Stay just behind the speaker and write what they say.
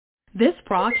This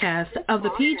broadcast of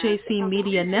the PJC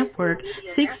Media Network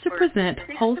seeks to present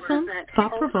wholesome,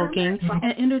 thought-provoking,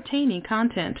 and entertaining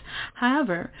content.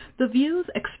 However, the views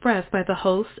expressed by the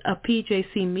hosts of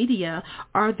PJC Media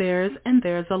are theirs and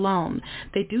theirs alone.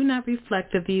 They do not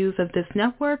reflect the views of this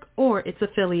network or its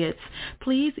affiliates.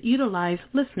 Please utilize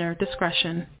listener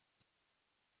discretion.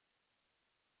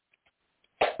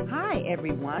 Hi,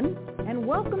 everyone, and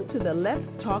welcome to the Let's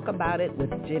Talk About It with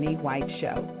Jenny White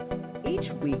show.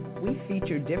 Each week, we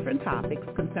feature different topics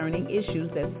concerning issues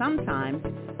that sometimes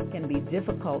can be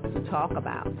difficult to talk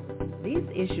about. These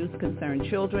issues concern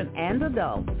children and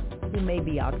adults who may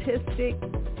be autistic,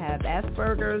 have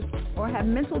Asperger's, or have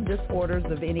mental disorders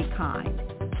of any kind.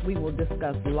 We will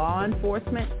discuss law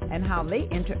enforcement and how they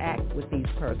interact with these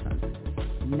persons.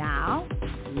 Now,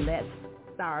 let's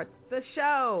start the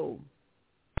show.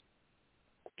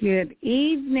 Good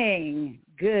evening.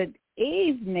 Good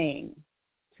evening.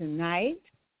 Tonight,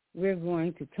 we're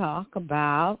going to talk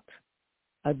about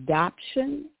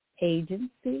adoption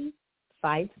agency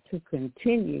fights to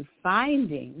continue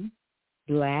finding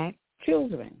Black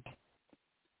children.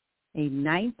 A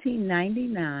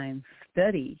 1999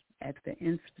 study at the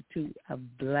Institute of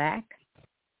Black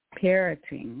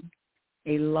Parenting,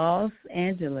 a Los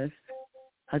Angeles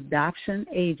adoption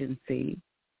agency,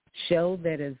 showed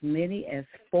that as many as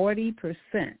 40%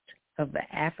 of the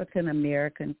African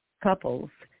American couples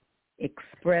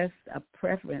expressed a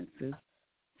preferences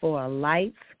for a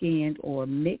light-skinned or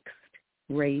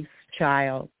mixed-race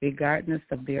child, regardless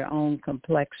of their own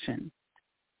complexion.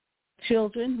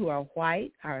 Children who are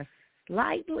white are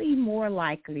slightly more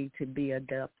likely to be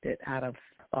adopted out of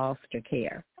foster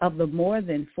care. Of the more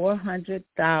than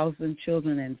 400,000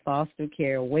 children in foster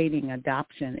care awaiting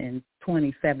adoption in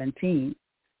 2017,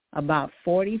 about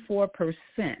 44%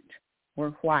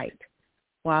 were white,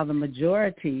 while the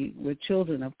majority were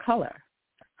children of color.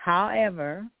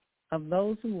 However, of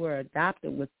those who were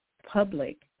adopted with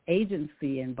public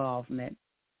agency involvement,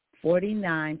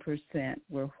 49%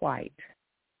 were white.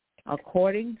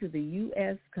 According to the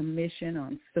U.S. Commission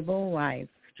on Civil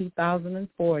Rights,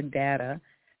 2004 data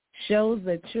shows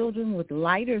that children with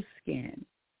lighter skin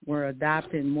were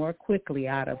adopted more quickly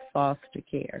out of foster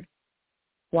care,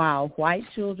 while white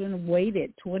children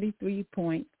waited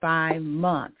 23.5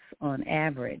 months on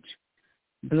average.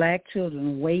 Black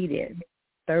children waited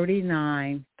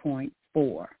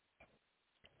 39.4.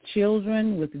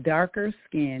 Children with darker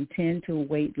skin tend to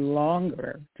wait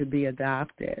longer to be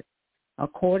adopted.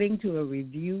 According to a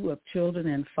review of children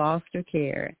in foster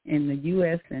care in the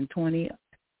U.S. in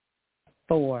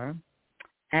 2004,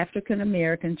 African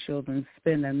American children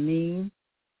spend a mean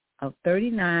of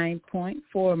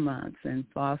 39.4 months in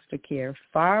foster care,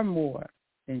 far more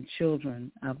than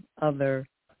children of other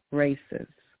races.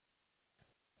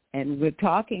 And we're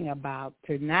talking about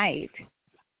tonight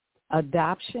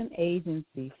adoption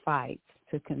agency fights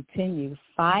to continue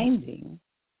finding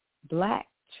Black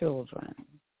children.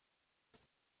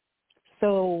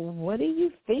 So what do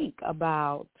you think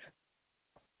about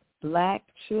Black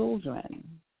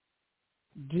children?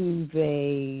 Do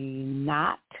they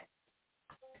not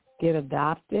get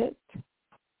adopted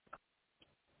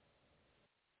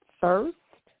first?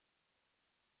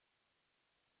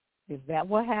 Is that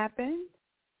what happened?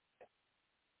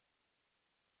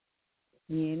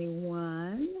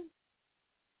 Anyone?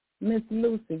 Miss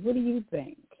Lucy, what do you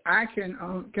think? I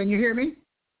can you hear me?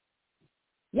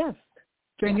 Yes.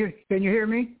 Can you hear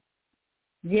me?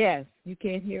 Yes. You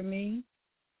can't hear me?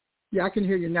 Yeah, I can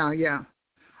hear you now, yeah.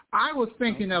 I was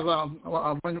thinking of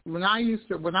when I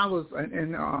was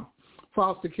in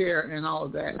foster care and all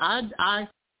of that. I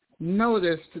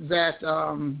noticed that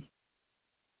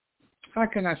how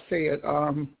can I say it?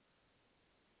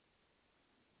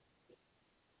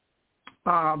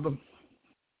 How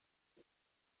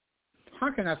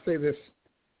can I say this?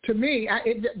 To me,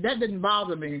 that didn't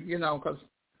bother me, because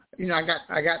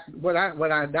I got what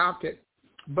I adopted,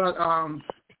 but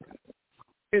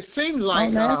it seemed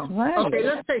like right. Okay,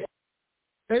 let's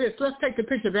take the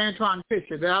picture of Antoine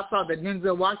Fisher. That I thought that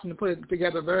Denzel Washington put it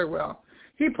together very well.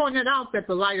 He pointed out that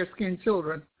the lighter skinned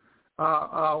children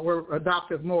were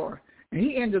adopted more, and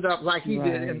he ended up like he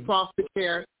did in foster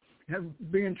care,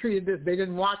 being treated this. They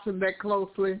didn't watch him that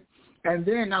closely, and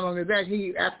then not only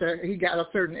that, after he got a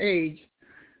certain age,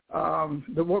 when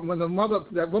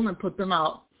that woman put them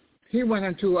out, he went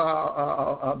into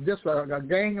just a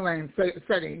gangland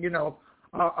setting,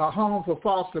 a home for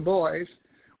foster boys,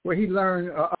 where he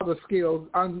learned other skills,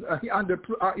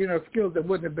 skills that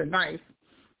wouldn't have been nice,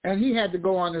 and he had to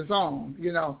go on his own,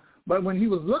 But when he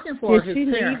was looking for his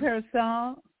parents, leave her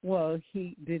son? Well,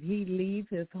 did he leave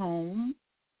his home?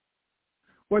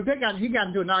 Well, he got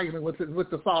into an argument with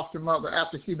the foster mother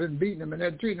after she'd been beating him and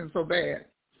they're treating him so bad.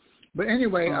 But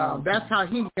anyway, that's how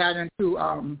he got into,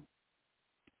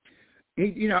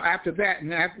 after that,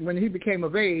 and when he became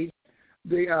of age,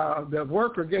 the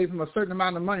worker gave him a certain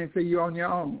amount of money and said, you're on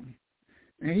your own.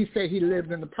 And he said he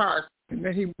lived in the park, and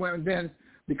then he went,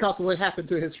 because of what happened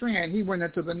to his friend, he went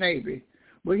into the Navy.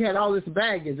 Well, he had all this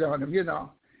baggage on him,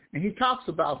 and he talks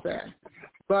about that.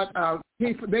 But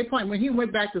when he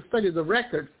went back to study the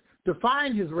records, to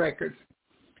find his records,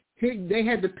 they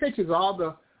had the pictures of all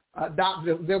the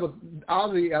there was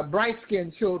all the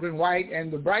bright-skinned children, white,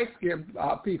 and the bright-skinned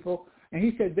people, and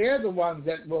he said they're the ones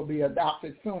that will be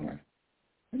adopted sooner.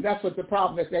 And that's what the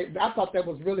problem is. I thought that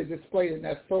was really displayed in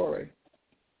that story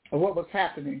of what was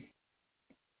happening.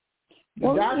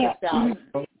 The darker child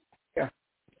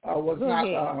was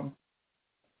not.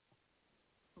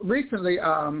 Recently,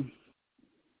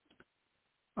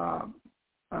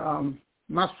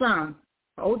 my son,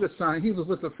 oldest son, he was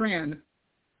with a friend,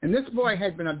 and this boy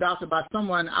had been adopted by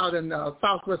someone out in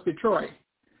southwest Detroit,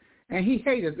 and he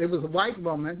hated it. It was a white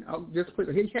woman.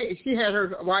 She had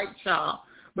her white child,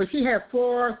 but she had 3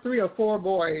 or 4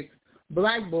 boys,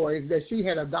 black boys, that she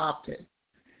had adopted.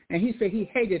 And he said he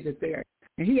hated it there.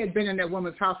 And he had been in that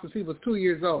woman's house since he was 2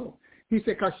 years old. He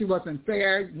said because she wasn't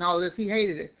fair and all this, he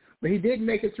hated it. But he didn't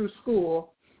make it through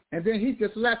school, and then he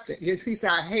just left it. He said,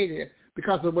 I hated it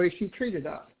because of the way she treated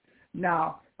us.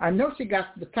 Now, I know she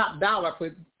got the top dollar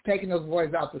for taking those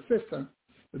boys out the system,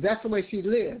 but that's the way she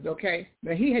lived, okay?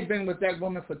 Now, he had been with that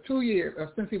woman for 2 years,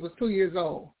 since he was 2 years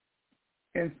old,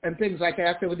 and things like that.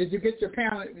 I said, well, did you get your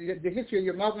family, the history of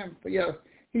your mother?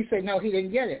 He said, no, he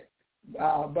didn't get it.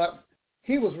 But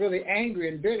he was really angry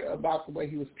and bitter about the way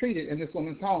he was treated in this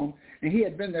woman's home, and he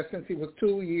had been there since he was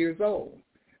 2 years old.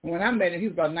 And when I met him, he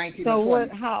was about 19 or 20.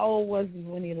 So how old was he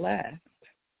when he left?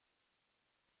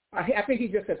 I think he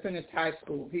just had finished high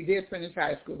school. He did finish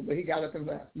high school, but he got up and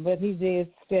left. But he did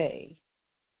stay.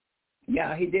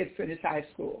 Yeah, he did finish high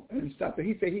school and stuff. But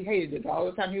he said he hated it all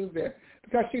the time he was there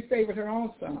because she stayed with her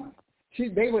own son.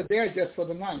 They were there just for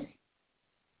the money.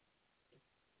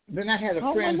 Then I had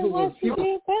a friend who was... Why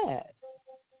did that?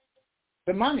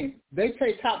 The money. They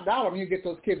pay top dollar when you get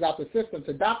those kids out the system.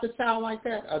 To adopt a child like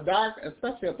that, a dark,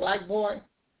 especially a black boy,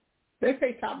 they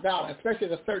pay top dollar, especially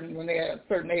when they at a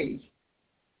certain age.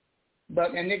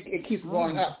 And it keeps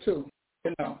going up too,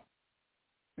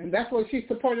 And that's why she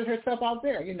supported herself out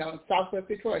there, in southwest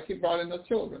Detroit. She brought in those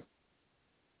children.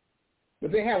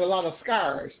 But they have a lot of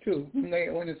scars too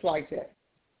when it's like that.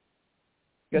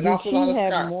 Did she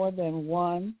have more than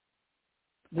one?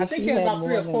 I think she had about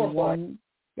 3 or 4 boys.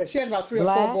 Yeah, she had about 3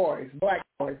 or 4 boys, black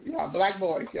boys, black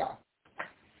boys.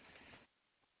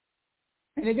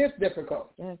 And it is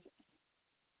difficult.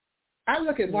 I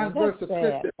look at one verse of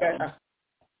scripture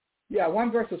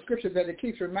one verse of scripture that it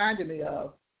keeps reminding me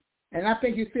of, and I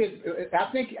think you see it.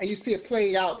 I think you see it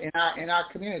played out in our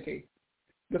community.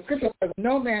 The scripture says,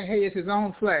 "No man hateth his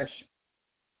own flesh.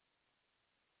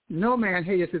 No man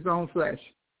hateth his own flesh."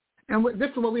 And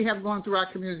this is what we have going through our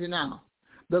community now.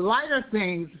 The lighter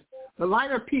things, the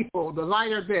lighter people, the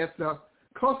lighter this, the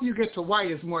closer you get to white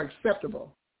is more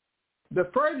acceptable. The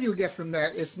further you get from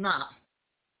that, it's not.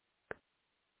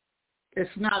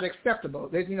 It's not acceptable.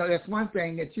 That's one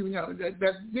thing that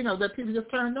that people just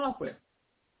turned off with.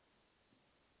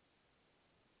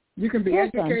 You can be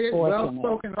educated,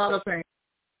 well-spoken, a lot of things.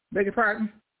 Beg your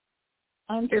pardon?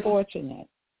 Unfortunate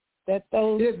that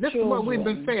those this children... is what we've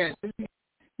been fed.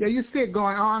 Yeah, you see it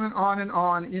going on and on and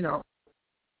on,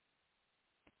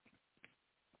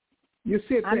 You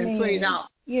see it being played out.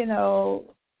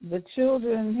 The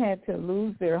children had to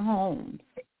lose their homes.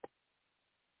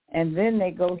 And then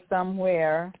they go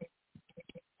somewhere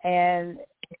and,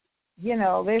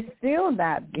 they're still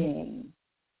not being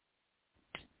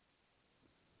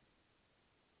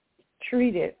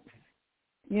treated,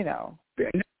 Yeah.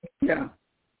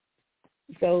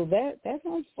 So that's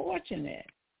unfortunate.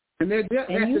 And they have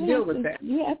to deal with that.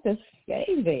 You have to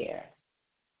stay there.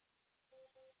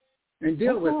 And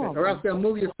deal with it. Or else they'll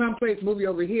move you someplace, move you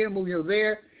over here, move you over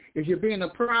there. If you're being a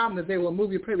problem, that they will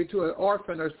move you probably to an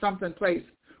orphan or something place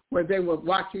where they will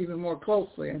watch you even more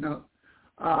closely,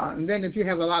 And then if you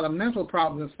have a lot of mental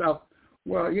problems and stuff,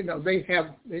 well, they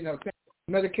have,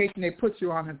 medication they put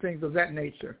you on and things of that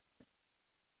nature.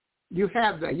 You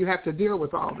have that. You have to deal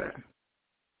with all that.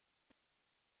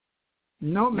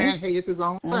 No man hates his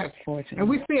own flesh. And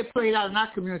we see it played out in our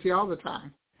community all the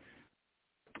time.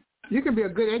 You can be a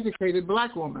good educated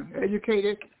black woman,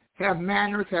 educated, have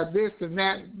manners, have this and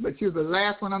that, but you're the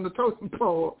last one on the totem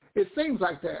pole. It seems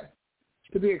like that.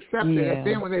 To be accepted. Yeah. And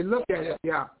then when they look at it,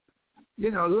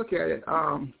 look at it.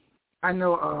 I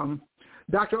know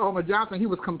Dr. Omar Johnson, he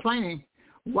was complaining,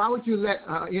 why would you let,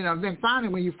 then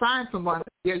finally when you find someone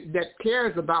that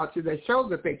cares about you, that shows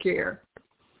that they care,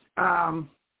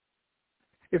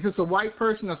 if it's a white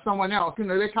person or someone else,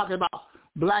 they're talking about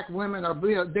black women or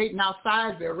dating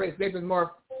outside their race. They've been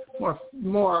more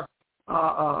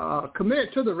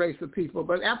committed to the race of people.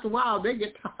 But after a while, they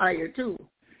get tired too.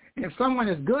 And if someone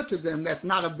is good to them that's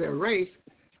not of their race,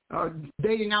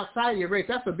 dating outside your race,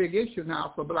 that's a big issue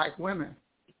now for black women.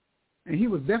 And he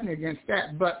was definitely against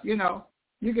that. But,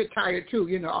 you get tired too,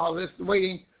 all this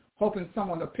waiting, hoping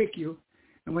someone will pick you.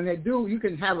 And when they do, you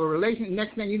can have a relation.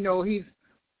 Next thing you know, he's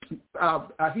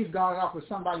gone off with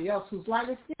somebody else who's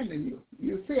lighter skinned than you.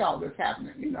 You see all this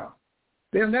happening,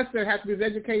 They don't necessarily have to be as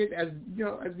educated as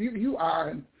you are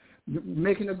and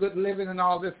making a good living and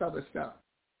all this other stuff.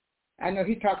 I know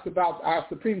he talks about our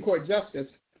Supreme Court Justice,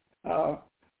 Katani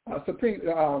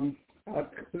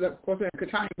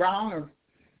Brown, or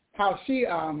how she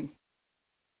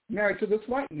married to this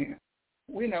white man,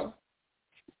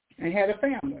 and had a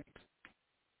family.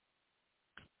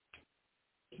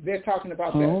 They're talking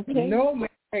about that. Okay. No man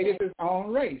hated his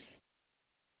own race.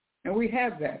 And we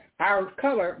have that. Our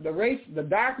color, the race, the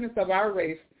darkness of our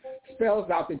race spells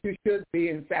out that you should be,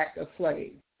 in fact, a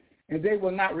slave. And they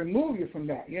will not remove you from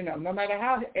that, no matter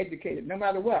how educated, no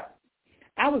matter what.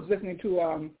 I was listening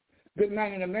to Good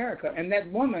Man in America, and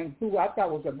that woman who I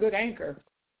thought was a good anchor,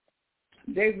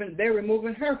 they're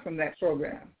removing her from that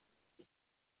program.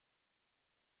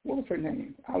 What was her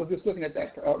name? I was just looking at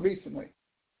that recently.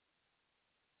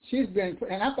 She's been,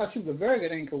 and I thought she was a very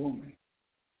good anchor woman,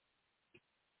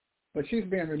 but she's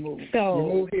been removed.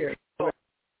 Removed here.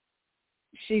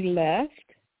 She left?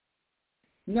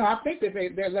 No, I think that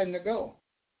they're letting her go.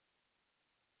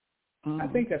 I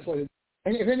think that's what it is.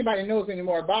 And if anybody knows any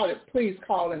more about it, please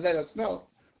call and let us know.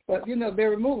 But,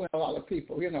 they're removing a lot of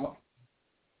people,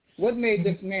 What made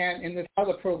this man in this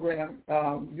other program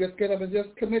just get up and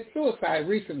just commit suicide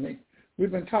recently?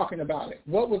 We've been talking about it.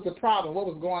 What was the problem? What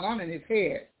was going on in his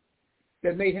head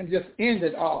that made him just end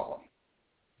it all?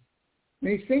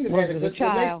 And he seemed to have a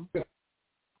child.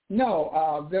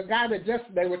 No, the guy that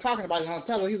they were talking about it on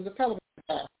television, he was a television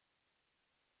star.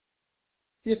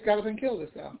 He just got up and killed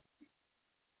himself.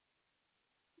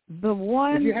 The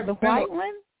one, the white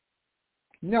one?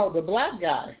 No, the black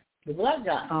guy.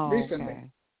 Recently. Okay.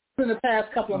 In the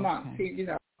past couple of months, he,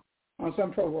 on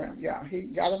some program, he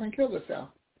got up and killed himself.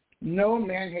 No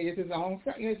man hates his own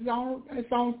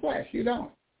flesh. You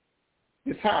don't.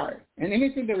 It's hard. And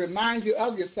anything that reminds you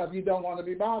of yourself, you don't want to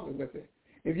be bothered with it.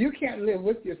 If you can't live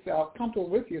with yourself, comfortable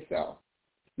with yourself,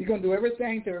 you're going to do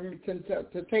everything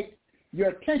to take your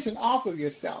attention off of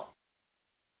yourself.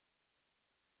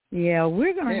 Yeah,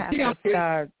 we're going to have to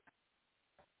start.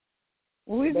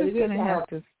 We're just going to have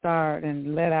to start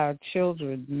and let our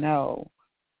children know,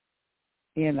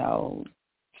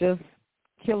 just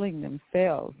killing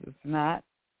themselves is not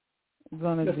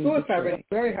going to do the suicide rate is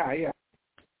very high, yeah.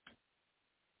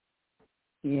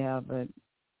 Yeah, but,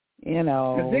 when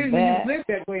you live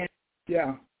that way,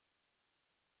 yeah.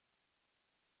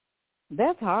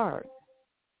 That's hard.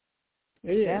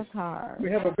 It is. That's hard.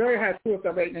 We have a very high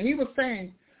suicide rate. And he was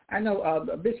saying, I know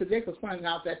Bishop Jacobs pointed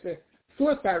out that the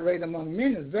suicide rate among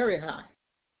men is very high.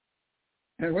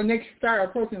 And when they start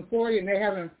approaching 40 and they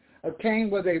haven't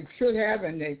attained what they should have,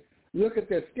 and they look at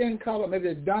their skin color, maybe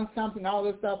they've done something, all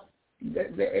this stuff,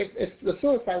 the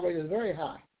suicide rate is very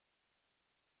high.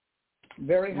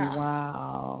 Very high.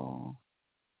 Wow.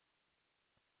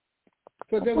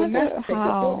 So they were necessary.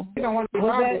 You don't want to be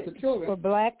bothered with the children. For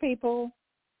black people?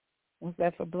 Was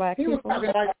that for black people? He was talking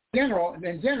about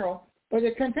in general, but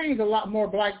it contains a lot more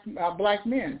black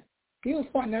men. He was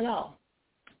pointing that out.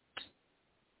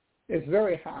 It's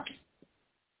very high.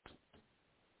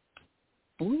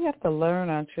 We have to learn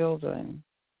our children.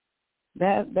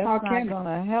 That's not going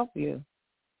to help you.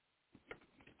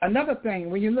 Another thing,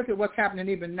 when you look at what's happening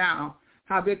even now,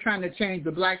 how they're trying to change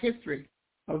the black history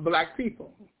of black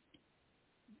people.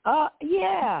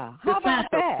 Yeah. How about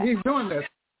that? He's doing this.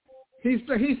 He's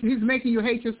making you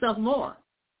hate yourself more.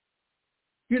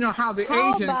 You know how the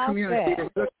Asian community,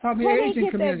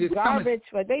 is garbage,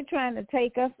 but they trying to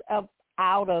take us up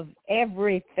out of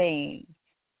everything.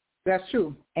 That's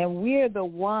true. And we're the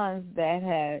ones that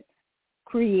had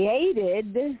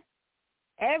created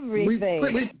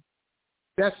everything.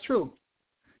 That's true.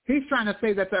 He's trying to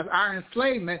say that our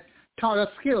enslavement taught us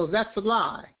skills. That's a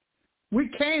lie. We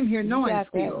came here knowing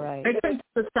skills. Right. They couldn't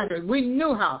teach us country. We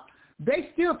knew how.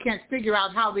 They still can't figure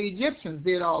out how the Egyptians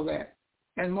did all that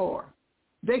and more.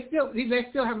 They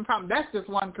still have a problem. That's just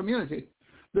one community.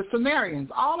 The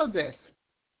Sumerians, all of this.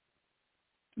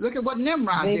 Look at what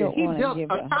Nimrod did. He built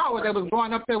a tower that was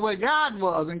going up there where God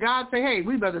was, and God said, hey,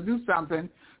 we better do something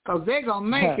because they're going to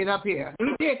make it up here.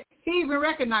 He did. He even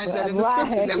recognized that in the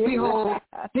scripture that we hold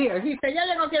here. He said, yeah,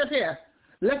 they're going to get up here.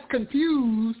 Let's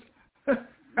confuse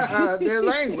their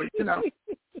language, you know.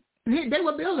 They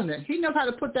were building it. He knows how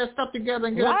to put that stuff together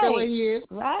and get up there where he is.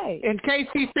 Right. In case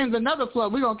he sends another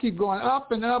flood, we're going to keep going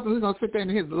up and up, and we're going to sit there in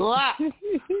his lap.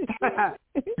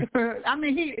 I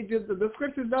mean, the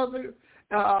scriptures doesn't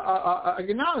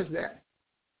acknowledge that.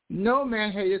 No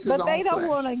man hates his own flesh. But they don't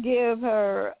want to give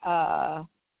her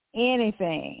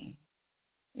anything.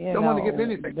 They don't want to give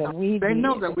anything. They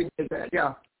know that we did that,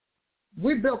 yeah.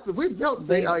 We built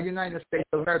the United States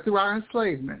of America through our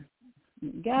enslavement.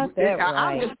 Got that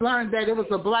right. I just learned that it was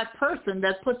a black person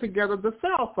that put together the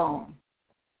cell phone.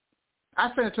 I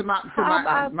sent it to my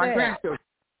grandchildren.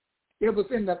 It was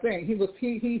in the thing.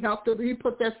 He helped. He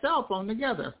put that cell phone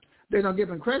together. They don't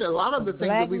give him credit. A lot of the things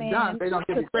that we've done, they don't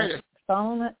give him credit.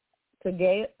 Phone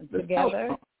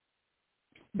together.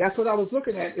 That's what I was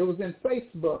looking at. It was in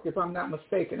Facebook, if I'm not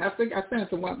mistaken. I think I sent it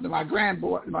to my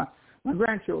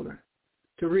grandchildren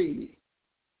to read.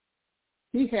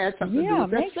 He had something to do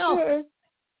with that cell phone.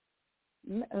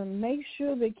 Make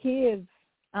sure the kids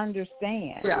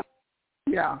understand.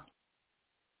 Yeah.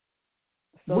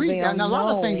 So and a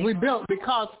lot of things we built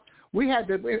because we had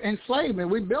the enslavement.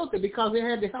 We built it because they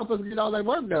had to help us get all that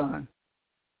work done.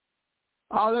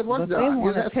 All that work but done. They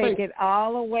want to take it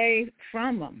all away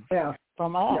from them. Yeah.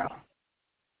 From us. Yeah.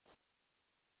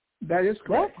 That is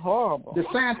correct. That's horrible.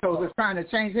 DeSantos is trying to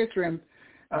change history and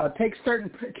take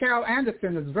certain. Carol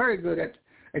Anderson is very good at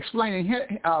explaining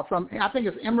from, I think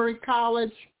it's Emory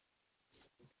College,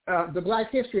 the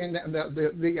black history and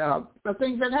the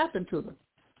things that happened to them.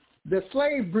 The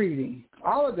slave breeding,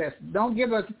 all of this. Don't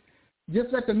give us,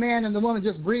 just let the man and the woman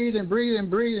just breed and breed and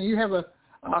breed, and you have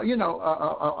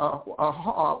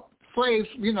slaves,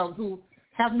 who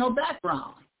have no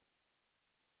background.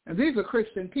 And these are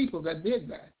Christian people that did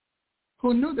that,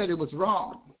 who knew that it was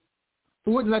wrong,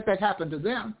 who wouldn't let that happen to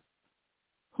them,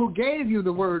 who gave you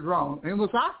the word wrong. And it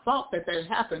was our fault that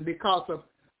happened because of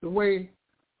the way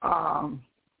I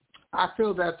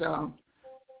feel that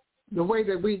the way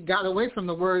that we got away from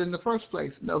the word in the first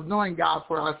place, of knowing God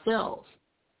for ourselves.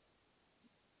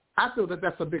 I feel that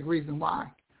that's a big reason why.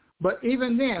 But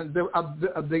even then,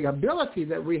 the ability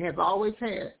that we have always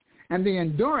had and the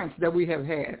endurance that we have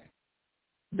had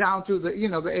down through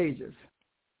the ages,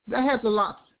 that has a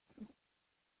lot.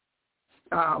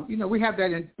 We have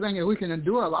that thing that we can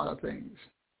endure a lot of things.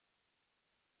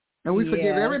 And we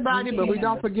forgive everybody, but we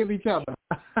don't forgive each other.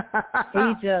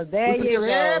 Each other. There you go.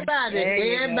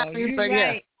 Everybody forget.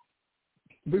 Right.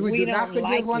 We do not forgive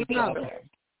like one another.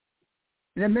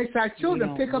 And it makes our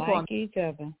children pick up on each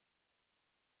other.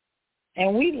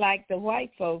 And we like the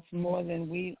white folks more than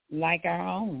we like our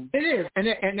own. It is.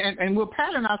 And we'll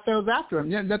pattern ourselves after them.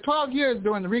 The 12 years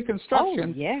during the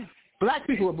Reconstruction, black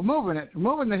people were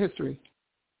moving the history.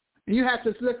 And you have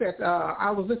to look at,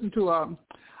 I was listening to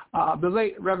the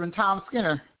late Reverend Tom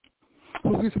Skinner,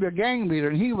 who used to be a gang leader,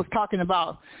 and he was talking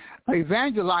about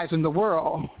evangelizing the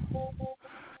world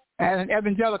at an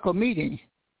evangelical meeting.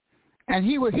 And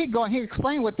he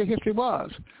explained what the history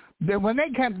was. That when they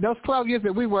came, those 12 years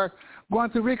that we were going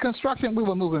through Reconstruction, we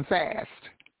were moving fast.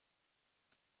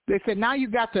 They said, now you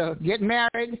got to get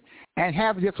married and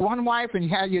have just one wife and you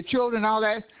have your children and all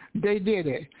that. They did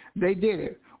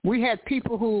it. We had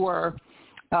people who were,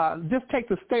 just take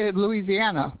the state of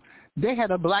Louisiana. They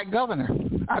had a black governor.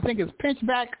 I think it's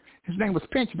Pinchback. His name was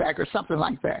Pinchback or something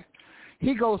like that.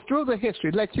 He goes through the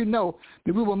history, let you know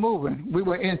that we were moving. We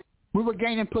were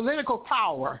gaining political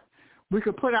power. We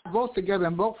could put our votes together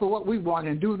and vote for what we want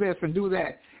and do this and do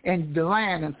that and the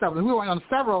land and stuff. And we went on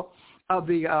several of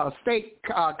the state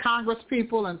Congress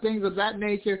people and things of that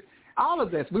nature. All of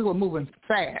this, we were moving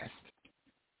fast.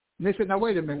 And they said, now,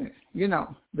 wait a minute.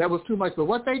 That was too much. But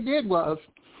what they did was,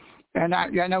 and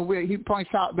he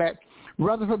points out that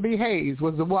Rutherford B. Hayes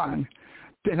was the one,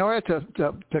 in order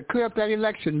to clear up that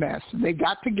election mess, they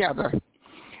got together.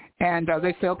 And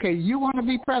they said, okay, you want to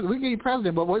be president. We can be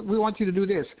president, but we want you to do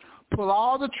this. Pull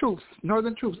all the troops,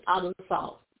 northern troops, out of the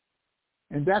South.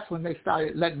 And that's when they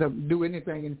started letting them do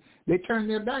anything. And they turned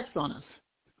their backs on us.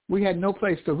 We had no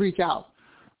place to reach out,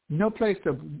 no place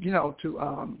to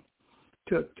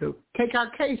take our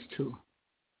case to.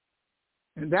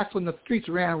 And that's when the streets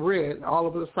ran red all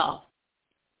over the South.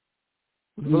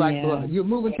 Black blood. You're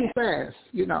moving too fast,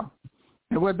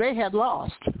 And where they had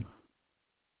lost.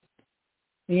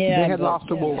 Yeah, they had lost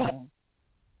the war.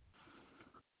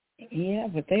 Yeah,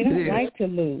 but they don't like to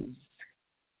lose.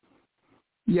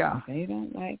 Yeah. They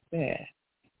don't like that.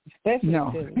 Especially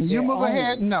no. And you move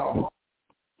ahead, no.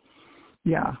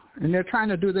 Yeah, and they're trying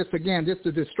to do this again just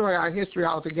to destroy our history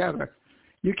altogether.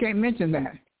 You can't mention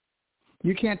that.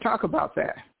 You can't talk about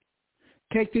that.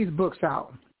 Take these books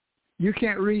out. You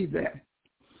can't read that.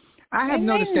 I have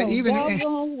noticed that even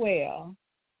well,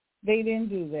 they didn't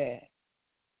do that.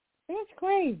 That's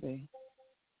crazy.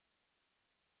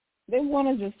 They want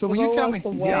to just throw us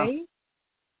away. Yeah.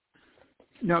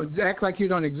 No, act like you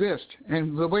don't exist.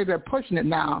 And the way they're pushing it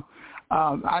now,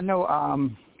 I know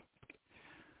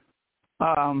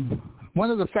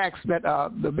one of the facts that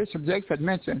the Bishop Jakes had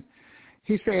mentioned,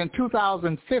 he said in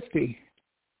 2050,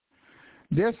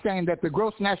 they're saying that the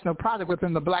gross national product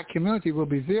within the black community will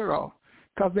be zero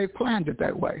because they planned it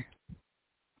that way.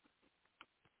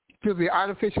 Through the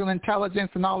artificial intelligence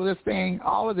and all of this thing,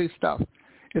 all of this stuff,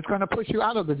 it's going to push you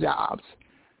out of the jobs,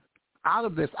 out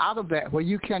of this, out of that, where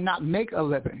you cannot make a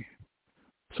living.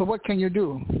 So what can you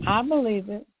do? I believe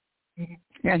it.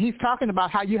 And he's talking about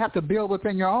how you have to build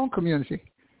within your own community.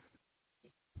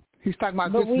 He's talking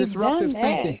about this disruptive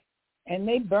thinking. And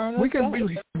they burn us up.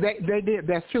 They did.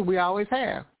 That's true. We always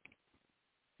have.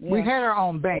 Yeah. We had our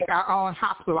own bank, our own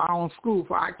hospital, our own school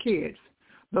for our kids.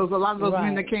 A lot of those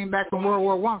men that came back from World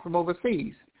War I from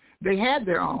overseas. They had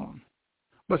their own.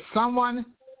 But some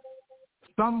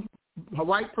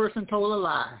white person told a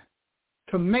lie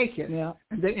to make it,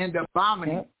 and they ended up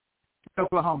bombing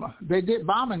Oklahoma. They did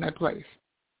bomb in that place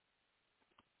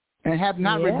and have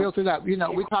not rebuilt it up. You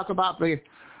know, we talk about the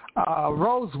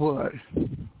Rosewood,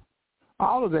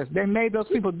 all of this. They made those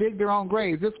people dig their own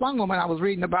graves. This one woman I was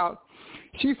reading about,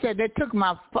 she said they took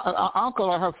my uncle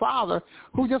or her father,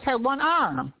 who just had one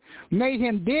arm, made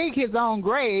him dig his own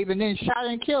grave and then shot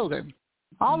and killed him.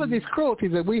 All of these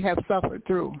cruelties that we have suffered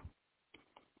through.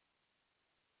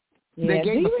 Yeah. They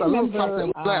gave us a little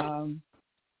something left.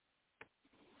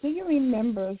 Do you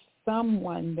remember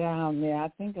someone down there? I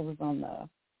think it was on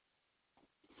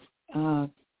the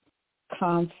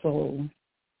console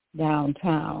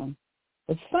downtown.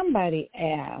 But somebody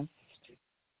asked,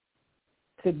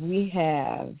 could we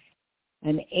have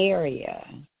an area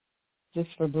just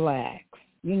for blacks?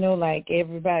 You know, like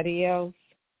everybody else?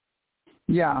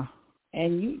 Yeah.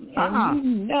 And you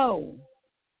know,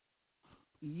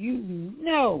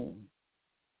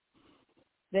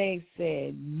 they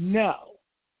said no.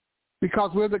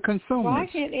 Because we're the consumers. Why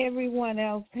can't everyone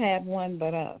else have one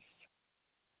but us?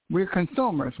 We're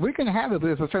consumers. We can have it, but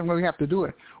there's a certain way we have to do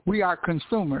it. We are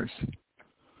consumers.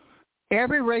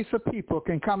 Every race of people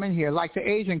can come in here, like the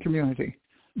Asian community.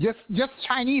 Just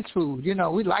Chinese food, you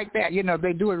know, we like that. You know,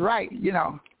 they do it right, you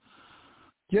know.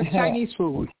 Just Chinese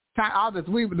food. Others,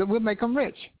 we'll make them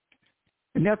rich.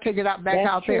 And they'll take it out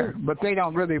there. But they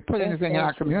don't really put anything in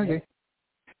our community.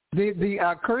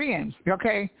 The Koreans,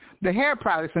 okay, the hair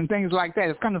products and things like that.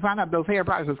 It's come to find out those hair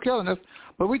products is killing us.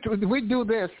 But we do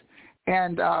this,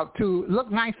 and to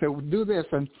look nicer, we do this,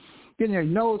 and getting your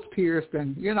nose pierced,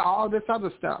 and, you know, all this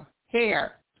other stuff.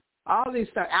 Hair, all these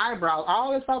stuff, eyebrows,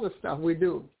 all this other stuff we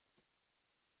do.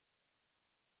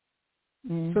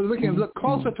 So that we can look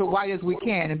closer to white as we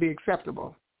can and be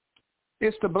acceptable.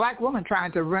 It's the black woman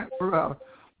trying to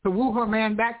woo her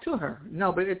man back to her.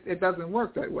 No, but it doesn't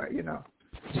work that way, you know.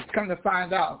 Come to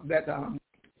find out that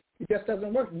it just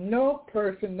doesn't work. No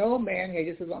person, no man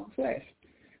hates his own flesh.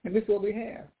 And this is what we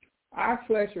have. Our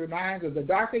flesh reminds us, the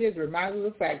darker it is, reminds us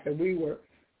of the fact that we were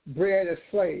bred as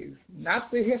slaves, not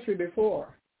the history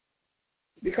before.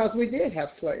 Because we did have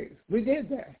slaves. We did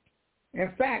that.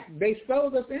 In fact, they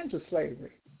sold us into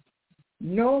slavery.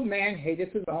 No man hated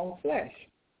his own flesh.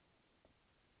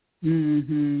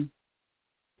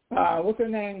 What's her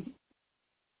name?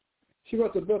 She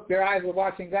wrote the book, Their Eyes Were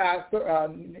Watching God,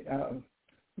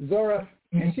 Zora.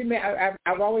 And she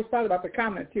I've always thought about the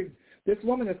comment, too. This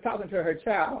woman is talking to her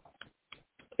child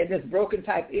in this broken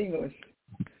type English.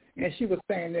 And she was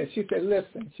saying this. She said,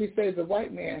 listen, she says the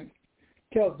white man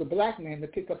tells the black man to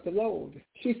pick up the load.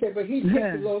 She said, but he picks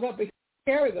the load up, but he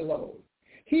carry the load.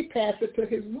 He passed it to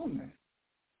his woman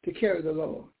to carry the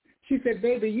load. She said,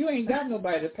 baby, you ain't got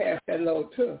nobody to pass that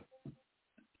load to.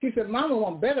 She said, Mama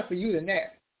want better for you than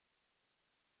that.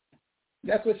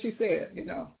 That's what she said, you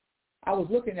know. I was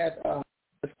looking at,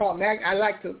 it's called, I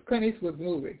like the Clint Eastwood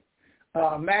movie,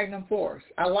 Magnum Force.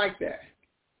 I like that.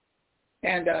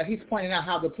 And he's pointing out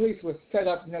how the police was set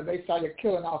up, you know, they started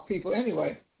killing off people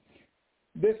anyway.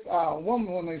 This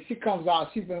woman, she comes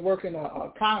out, she's been working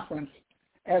a conference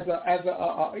as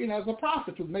a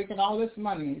prostitute, making all this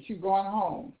money, and she's going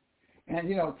home. And,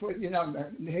 the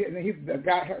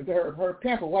guy, her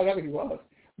pimp or whatever he was,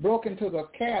 broke into the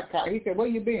cab car. He said, where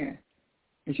you been?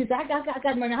 And she said, I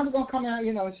got money. I was going to come out,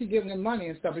 and she giving him money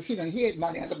and stuff. And she done hid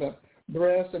money under the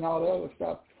breasts and all the other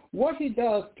stuff. What he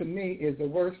does to me is the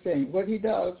worst thing. What he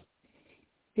does,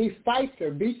 he fights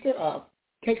her, beats her up,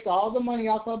 takes all the money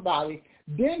off her body.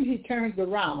 Then he turns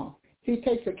around. He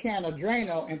takes a can of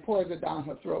Drano and pours it down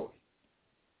her throat.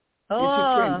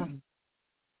 Oh.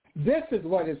 This is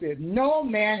what it is. No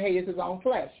man hates his own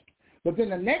flesh. But then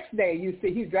the next day, you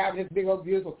see he's driving his big old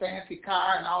beautiful fancy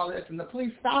car and all this, and the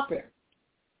police stop him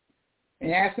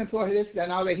and ask him for this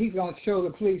and all that. He's going to show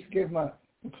the police, give him the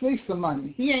police some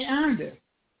money. He ain't earned it.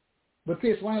 But see,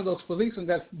 it's one of those policemen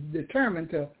that's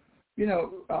determined to,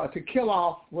 to kill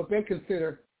off what they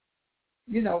consider,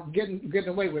 getting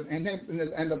away with it.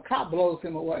 And the cop blows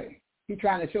him away. He's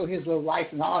trying to show his little life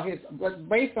and all his, but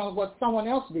based on what someone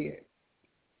else did.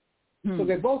 So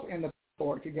they're both in the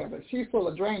board together. She's full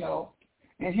of Drano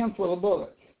and him full of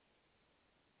bullets.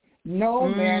 No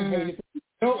man hates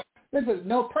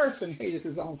no person hates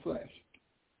his own flesh.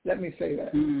 Let me say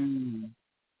that.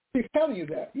 He's telling you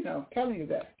that, telling you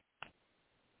that.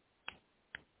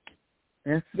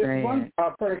 That's this sad. One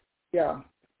person, yeah.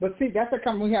 But see, that's the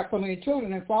problem. We have so many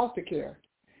children in foster care.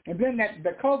 And then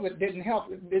the COVID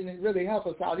didn't really help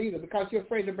us out either, because you're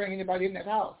afraid to bring anybody in that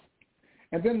house.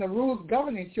 And then the rules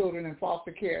governing children in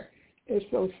foster care is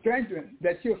so stringent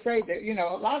that you're afraid that,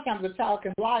 a lot of times the child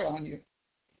can lie on you.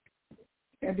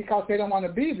 And because they don't want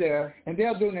to be there, and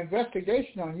they'll do an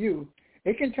investigation on you,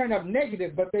 it can turn up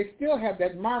negative, but they still have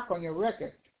that mark on your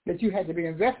record that you had to be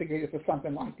investigated for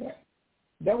something like that.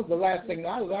 That was the last thing that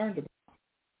I learned about.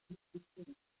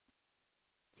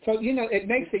 So, it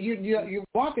makes it you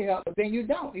want to help, but then you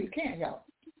don't. You can't help.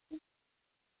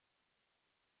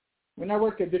 When I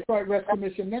worked at Detroit Rescue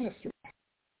Mission Ministry,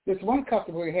 this one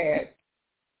customer we had,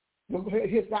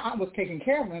 his aunt was taking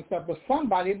care of him and stuff, but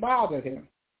somebody bothered him.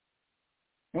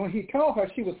 And when he told her,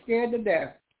 she was scared to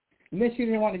death. And then she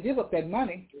didn't want to give up that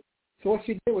money. So what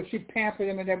she did was she pampered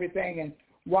him and everything and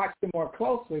watched him more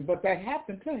closely. But that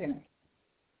happened to him.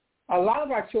 A lot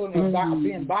of our children are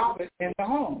being bothered in the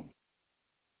home.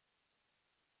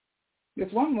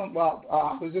 This one,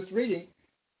 I was just reading,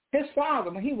 his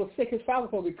father, when he was sick, his father was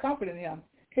supposed to be comforting him.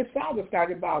 His father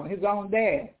started bothering his own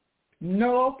dad.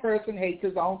 No person hates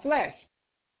his own flesh.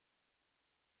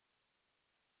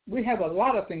 We have a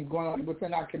lot of things going on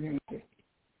within our community.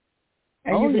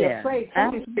 And you'd be afraid.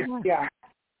 Yeah.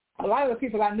 A lot of the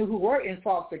people I knew who were in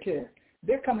foster care,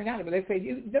 they're coming out of it. They say,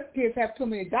 these kids have too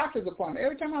many doctor's appointments.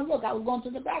 Every time I look, I was going to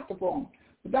the doctor for them.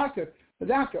 The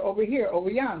doctor over here, over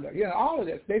yonder, all of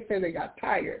this. They say they got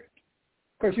tired.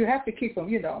 Because you have to keep them,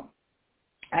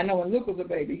 I know when Luke was a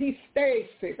baby, he stayed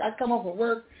sick. I come home from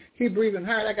work, he breathing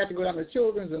hard. I got to go down to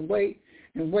Children's and wait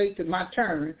till my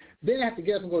turn. Then I have to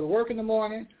get up and go to work in the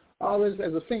morning. All this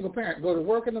as a single parent. Go to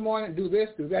work in the morning, do this,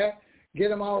 do that, get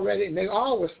them all ready. And they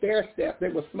all were stair-stepped. They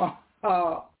were small,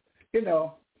 but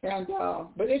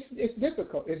it's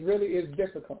difficult. It really is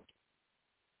difficult.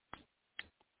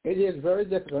 It is very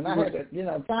difficult. And I had to,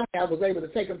 finally I was able to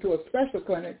take them to a special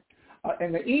clinic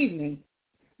in the evening.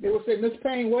 They would say, Miss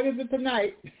Payne, what is it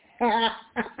tonight?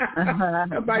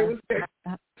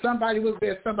 Somebody was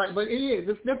there, but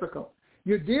it's difficult.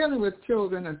 You're dealing with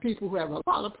children and people who have a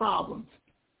lot of problems.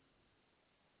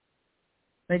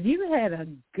 But you had a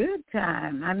good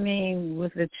time,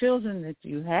 with the children that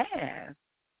you have.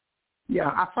 Yeah,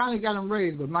 I finally got them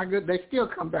raised, but they still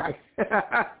come back.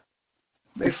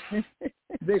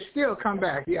 They still come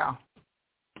back, yeah.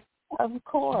 Of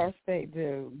course they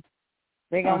do.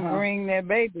 They're going to bring their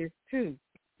babies, too.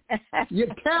 You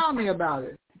tell me about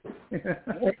it.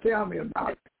 Tell me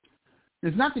about it.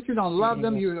 It's not that you don't love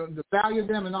them, you don't value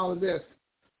them and all of this,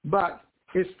 but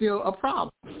it's still a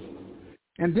problem.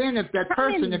 And then if that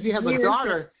person, if you have a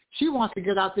daughter, she wants to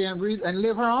get out there and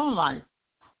live her own life.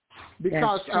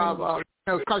 Because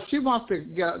she wants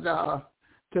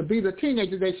to be the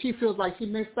teenager that she feels like she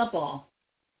missed up on.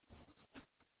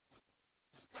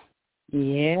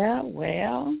 Yeah,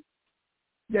 well.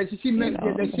 That she missed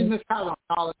out on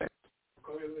all of that.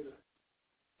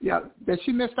 Yeah, that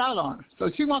she missed out on. So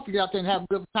she wants to get out there and have a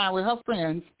good time with her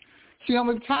friends. She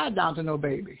don't be tied down to no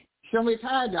baby. She don't be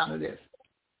tied down to this.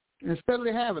 Instead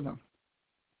of having them.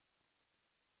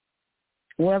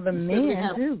 Well, the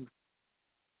men do.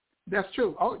 That's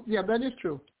true. Oh, yeah, that is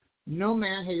true. No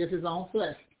man hates his own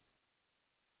flesh.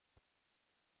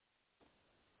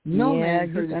 No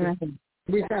man hates his.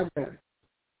 We have that.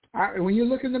 When you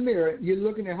look in the mirror, you're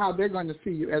looking at how they're going to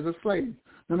see you as a slave.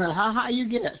 No matter how high you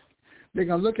get, they're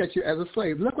going to look at you as a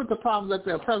slave. Look what the problem that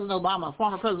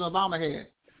former President Obama had.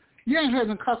 You ain't heard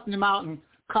them cussing him out and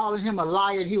calling him a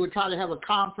liar, and he would try to have a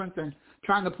conference and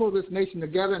trying to pull this nation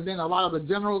together, and then a lot of the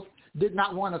generals did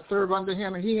not want to serve under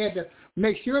him, and he had to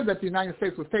make sure that the United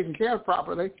States was taken care of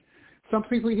properly. Some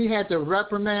people he had to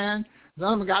reprimand.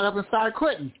 Some of them got up and started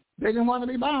quitting. They didn't want to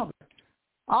be bothered.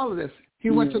 All of this. He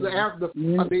went to the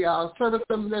service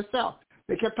themselves.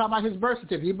 They kept talking about his birth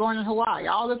certificate. He was born in Hawaii.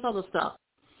 All this other stuff.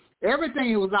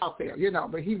 Everything was out there,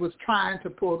 but he was trying to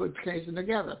pull the occasion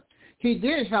together. He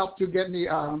did help to get the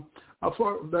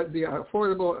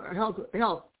affordable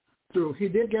health through. He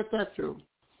did get that through.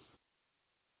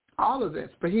 All of this,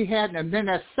 but he hadn't. And then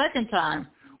that second time,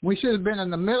 we should have been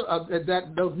in the middle of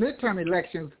those midterm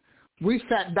elections. We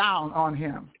sat down on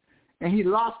him, and he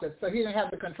lost it. So he didn't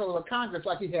have the control of Congress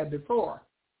like he had before,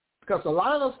 because a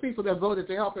lot of those people that voted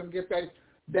to help him get that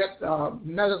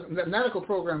medical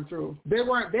program through, they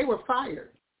were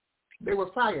fired. They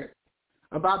were fired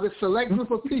about this select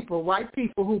group of people, white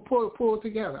people, who pulled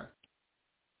together.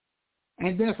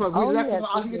 And then for all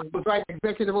he could do was write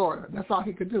executive order. That's all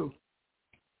he could do.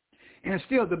 And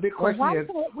still, the big question is,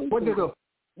 what do the...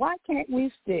 Why can't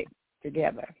we stick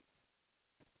together?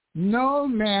 No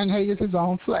man hates his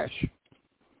own flesh.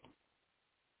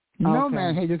 No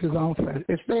man hates his own flesh.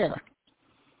 It's there.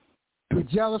 The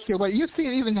jealousy. Well, you see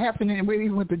it even happening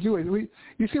even with the Jews.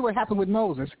 You see what happened with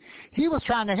Moses. He was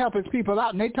trying to help his people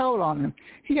out, and they told on him.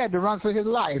 He had to run for his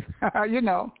life.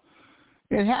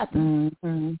 It happened.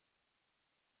 Mm-hmm.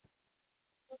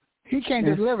 He can't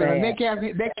deliver them. They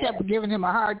kept giving him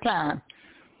a hard time.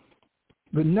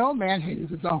 But no man hates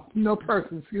his own. No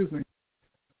person, excuse me.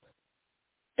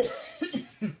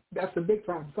 That's the big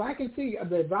problem. So I can see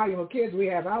the volume of kids we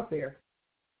have out there.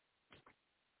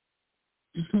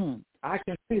 Mm-hmm. I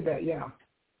can see that, yeah.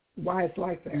 Why it's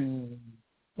like that.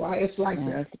 Why it's like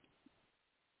that.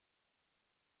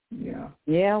 Yeah.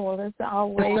 Yeah, well, it's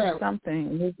always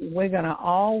something. We're going to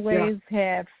always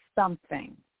have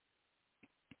something.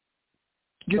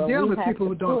 You're dealing with people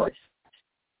who don't push.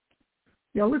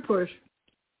 Yeah, we push.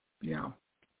 Yeah.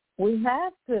 We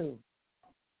have to.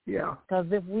 Yeah. Because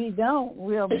if we don't,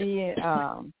 we'll be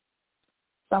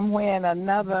somewhere in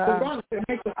another...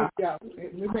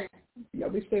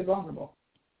 we stay vulnerable.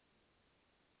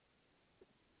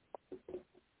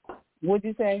 What'd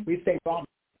you say? We stay vulnerable.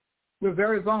 We're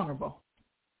very vulnerable.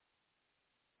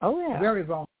 Oh, yeah. Very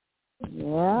vulnerable.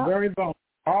 Yeah. Very vulnerable.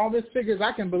 All these figures,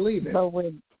 I can believe it. So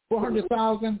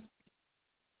 400,000.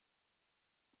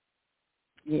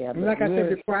 Yeah, and like I said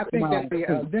before, I think that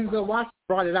Denzel Washington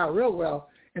brought it out real well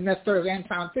in that story of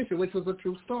Anton Fisher, which was a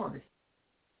true story.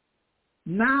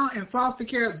 Now in foster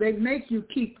care, they make you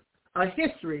keep a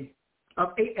history of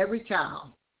every child.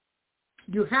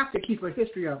 You have to keep a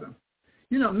history of them.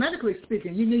 Medically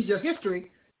speaking, you need your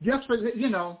history just for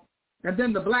And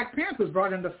then the Black Panthers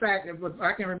brought in the fact,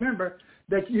 I can remember,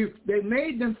 that they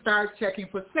made them start checking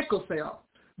for sickle cell.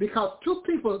 Because 2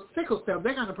 people with sickle cell,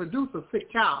 they're going to produce a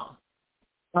sick child.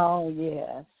 Oh,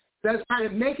 yes. They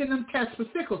started making them test for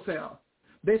sickle cell.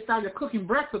 They started cooking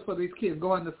breakfast for these kids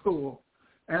going to school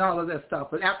and all of that stuff.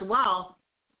 But after a while,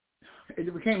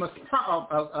 it became a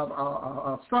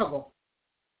struggle.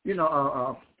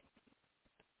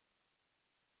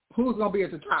 Who's going to be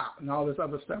at the top and all this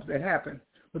other stuff that happened.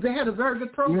 But they had a very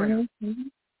good program. Mm-hmm.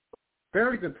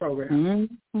 Very good program.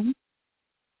 Mm-hmm.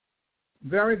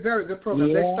 Very, very good program.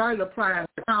 Yeah. They started applying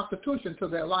the Constitution to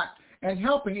their life and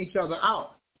helping each other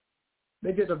out.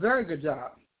 They did a very good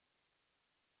job.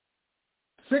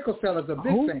 Sickle cell is a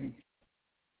big thing.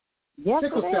 Yes,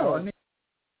 sickle cell. I mean,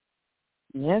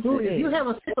 yes, if you have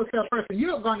a sickle cell person,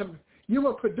 you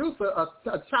will produce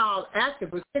a child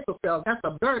active with sickle cell. That's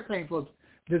a very painful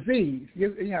disease.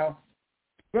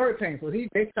 Very painful.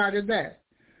 They started that.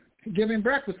 Giving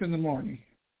breakfast in the morning.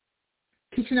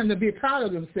 Teaching them to be proud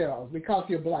of themselves because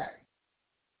you're black.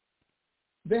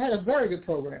 They had a very good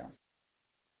program.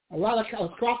 A lot of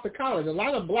across the college, a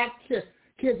lot of black kids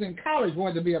in college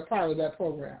wanted to be a part of that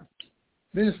program.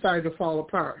 Then it started to fall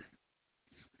apart.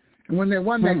 And when they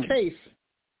won that case,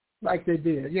 like they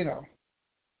did,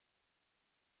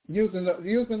 using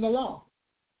the law.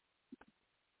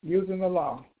 Using the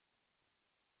law.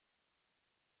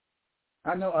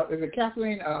 I know, is it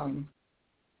Kathleen,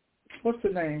 what's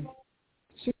her name?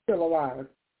 She's still alive.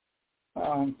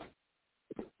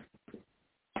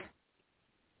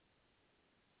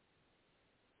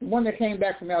 One that came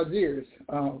back from Algiers,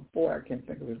 I can't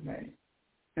think of his name.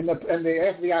 And the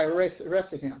FBI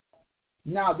arrested him.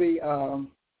 Now because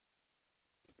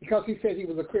he said he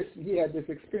was a Christian, he had this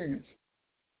experience.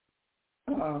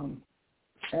 And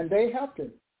they helped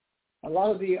him. A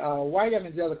lot of the white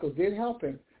evangelicals did help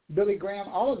him. Billy Graham,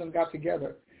 all of them got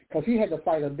together because he had to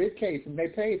fight a big case, and they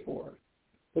paid for it.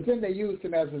 But then they used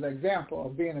him as an example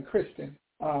of being a Christian.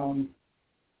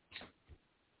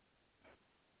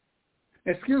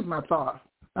 Excuse my thought.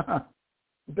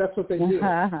 That's what they did.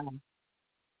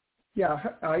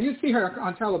 You see her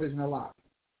on television a lot.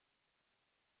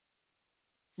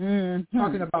 Mm-hmm.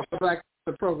 Talking about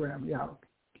the program, yeah.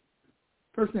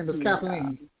 First name is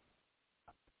Kathleen.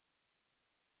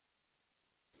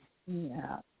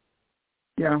 Yeah.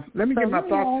 Yeah. Let me get my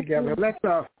thoughts together.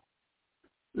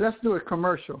 Let's do a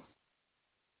commercial.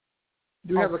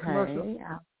 Do you have a commercial?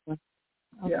 Of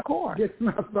course. Get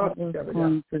my thoughts together.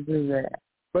 To do that.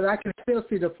 But I can still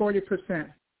see the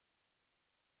 40%.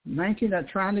 19 are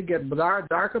trying to get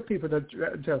darker people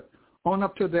to own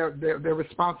up to their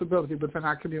responsibility within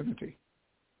our community.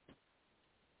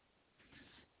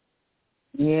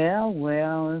 Yeah,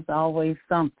 well, it's always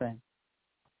something.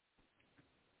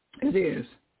 It is.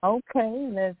 Okay,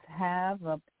 let's have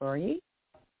a break.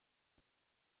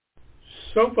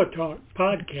 Sofa Talk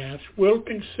podcast will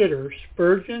consider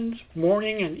Spurgeon's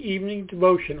morning and evening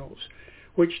devotionals,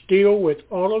 which deal with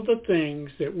all of the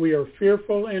things that we are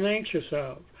fearful and anxious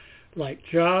of, like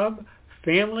job,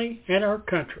 family, and our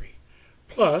country.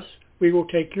 Plus, we will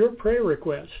take your prayer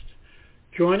requests.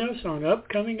 Join us on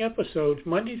upcoming episodes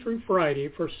Monday through Friday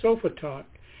for Sofa Talk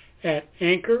at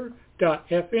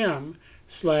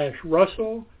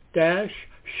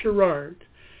anchor.fm/Russell-Sherrard.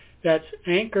 That's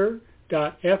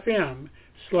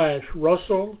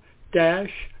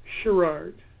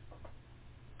anchor.fm/Russell-Sherrard.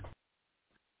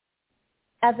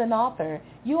 As an author,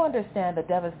 you understand the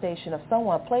devastation of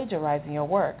someone plagiarizing your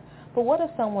work. But what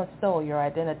if someone stole your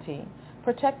identity?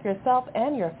 Protect yourself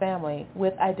and your family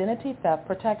with identity theft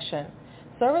protection.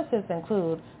 Services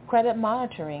include credit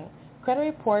monitoring, credit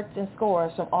reports and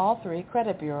scores from all 3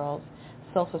 credit bureaus,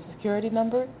 social security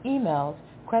number, emails,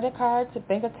 credit cards,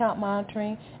 bank account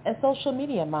monitoring, and social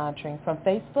media monitoring from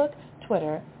Facebook,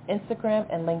 Twitter, Instagram,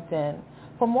 and LinkedIn.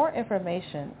 For more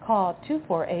information, call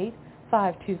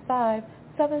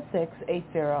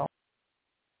 248-525-7680.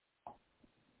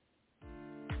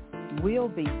 We'll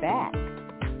be back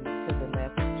to the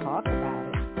Let's Talk About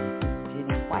It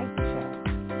Jenny White Show.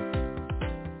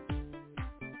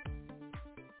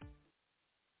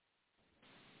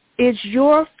 Is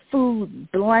your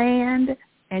food bland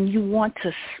and you want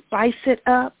to spice it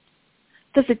up?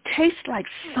 Does it taste like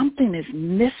something is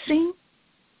missing?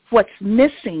 What's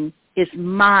missing is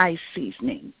my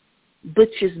seasoning,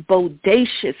 Butch's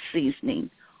Bodacious seasoning,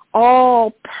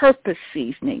 all-purpose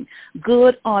seasoning,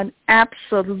 good on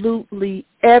absolutely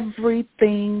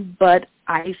everything but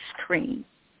ice cream.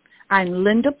 I'm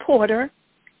Linda Porter,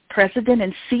 President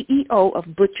and CEO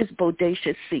of Butch's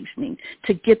Bodacious Seasoning.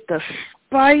 To get the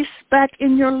spice back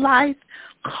in your life,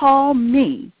 call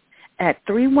me at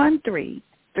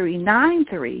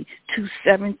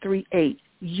 313-393-2738.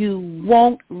 You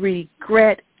won't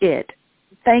regret it.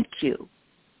 Thank you.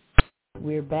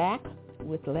 We're back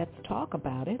with Let's Talk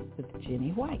About It with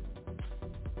Jenny White.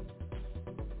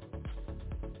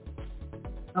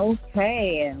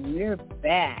 Okay, and we're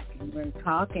back. We're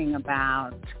talking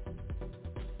about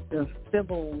the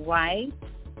civil rights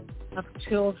of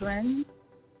children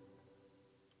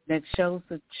that shows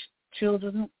that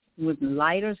children with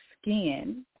lighter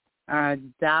skin are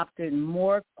adopted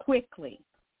more quickly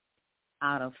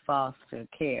out of foster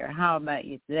care. How about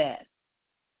you that?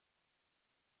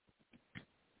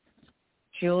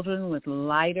 Children with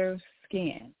lighter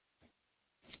skin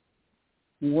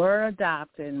were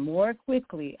adopted more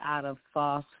quickly out of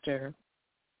foster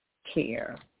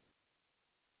care,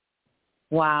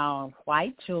 while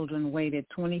white children waited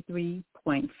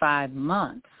 23.5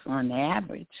 months on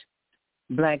average.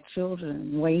 Black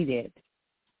children waited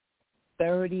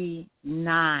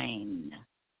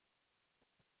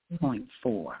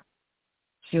 39.4.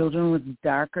 Children with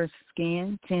darker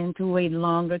skin tend to wait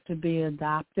longer to be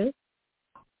adopted.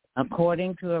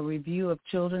 According to a review of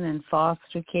children in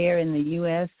foster care in the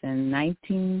U.S. in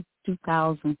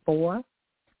 2004,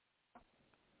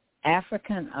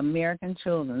 African American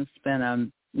children spent a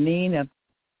mean of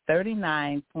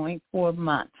 39.4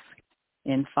 months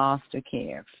in foster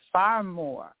care, far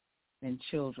more than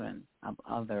children of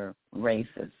other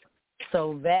races.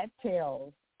 So that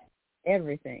tells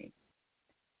everything.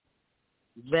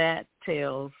 That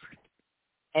tells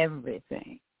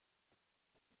everything.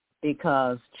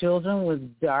 Because children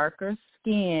with darker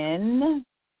skin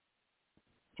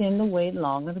tend to wait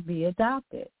longer to be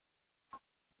adopted.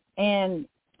 And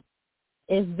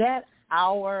is that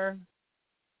our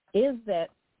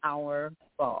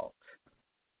fault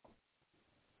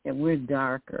that we're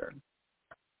darker?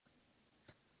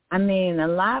 I mean, a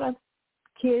lot of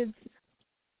kids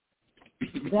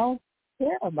don't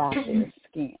care about their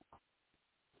skin.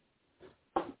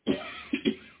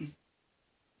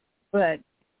 But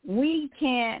we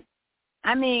can't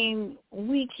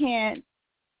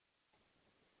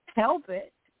help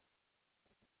it.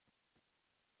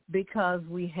 because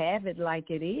we have it like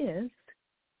it is.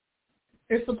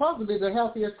 It's supposed to be the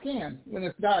healthier skin when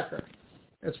it's darker,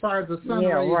 as far as the sun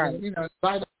rays and,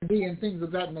 vitamin D and things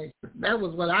of that nature. That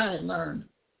was what I had learned.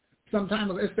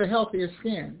 Sometimes it's the healthier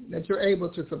skin that you're able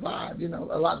to survive, a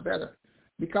lot better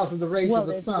because of the rays of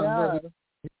the sun.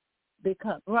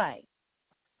 Because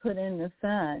put in the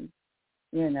sun,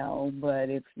 but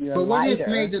if you're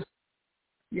lighter.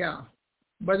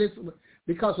 But it's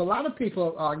because a lot of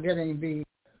people are getting the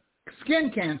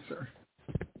skin cancer.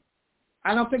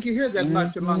 I don't think you hear that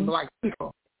much among black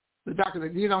people. The doctor,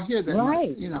 you don't hear that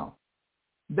much,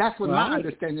 That's what my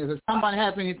understanding is. If somebody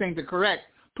has anything to correct,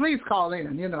 please call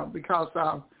in, because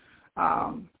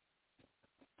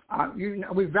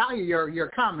we value your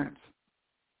comments.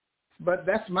 But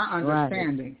that's my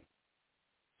understanding.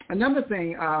 Right. Another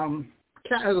thing,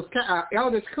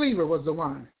 Eldridge Cleaver was the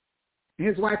one.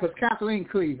 His wife was Kathleen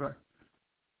Cleaver.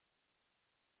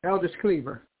 Eldridge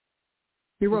Cleaver.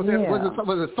 He wrote that.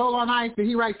 Was it Soul on Ice? Did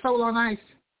he write Soul on Ice?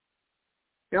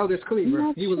 Eldridge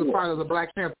Cleaver. He was a part of the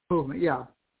Black Panther movement. Yeah.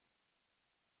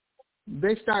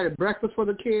 They started breakfast for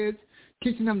the kids,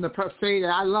 teaching them to say that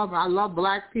I love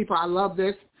black people. I love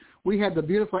this. We had the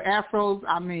beautiful afros.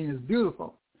 I mean, it's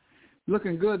beautiful,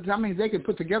 looking good. I mean, they could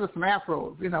put together some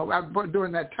afros,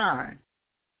 during that time,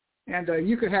 and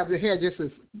you could have the hair just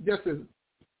as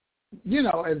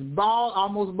as bald,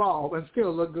 almost bald, and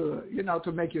still look good,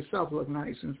 to make yourself look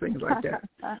nice and things like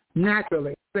that.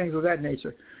 Naturally, things of that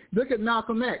nature. Look at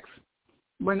Malcolm X.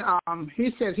 When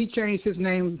he said he changed his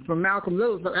name from Malcolm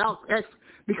Little to X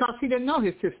because he didn't know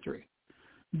his history.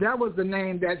 That was the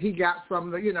name that he got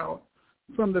from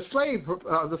the slave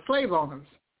owners.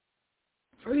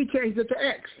 So he changed it to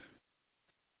X.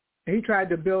 And he tried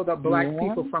to build up black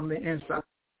people from the inside.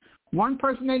 One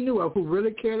person they knew of who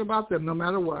really cared about them no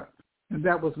matter what, and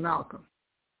that was Malcolm.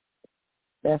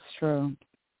 That's true.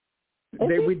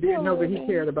 We didn't know that he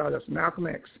cared about us, Malcolm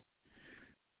X.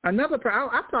 Another,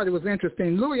 I thought it was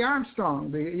interesting. Louis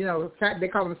Armstrong, they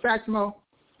call him Satchmo.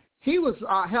 He was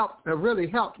really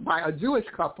helped by a Jewish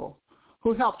couple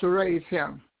who helped to raise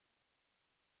him,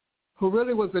 who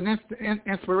really was an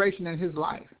inspiration in his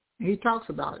life. He talks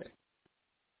about it.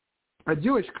 A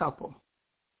Jewish couple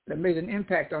that made an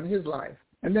impact on his life.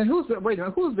 And then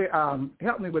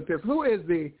help me with this. Who is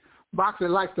the boxer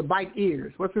that likes to bite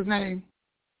ears? What's his name?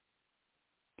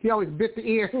 He always bit the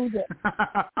ear. Who's it?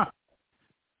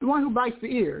 The one who bites the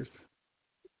ears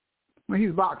when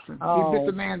he's boxing. Oh. He bit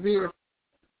the man's ear.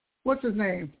 What's his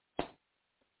name?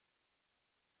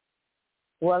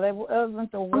 Well, it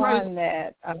wasn't the one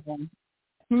that...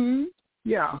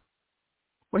 Yeah.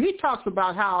 Well, he talks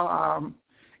about how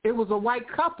it was a white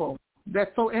couple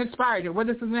that so inspired him. What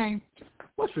is his name?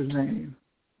 What's his name?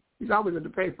 He's always in the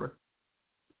paper.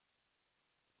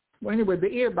 Well, anyway, the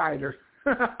ear biter.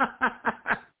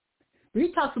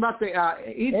 He talks about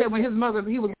he said when his mother,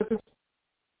 he was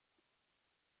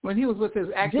with his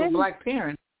actual black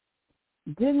parents.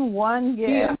 Didn't one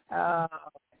get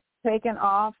taken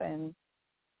off and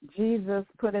Jesus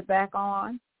put it back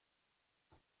on?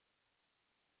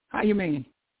 How you mean?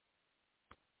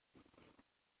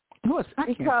 I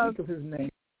can't think of his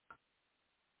name.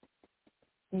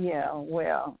 Yeah,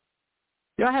 well.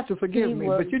 Y'all have to forgive me,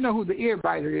 but you know who the ear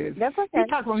biter is. That's okay. He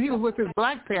talked when he was with his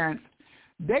black parents.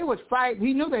 They would fight.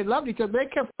 He knew they loved each other. They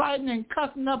kept fighting and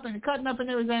cussing up and cutting up and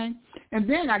everything. And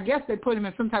then I guess they put him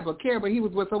in some type of care, but he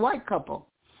was with a white couple.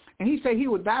 And he said he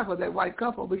would die for that white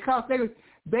couple because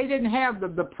they didn't have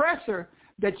the pressure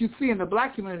that you see in the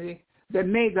black community that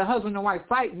made the husband and wife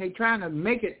fight, and they trying to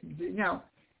make it,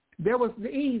 there was the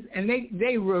ease, and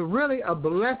they were really a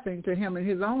blessing to him in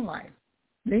his own life.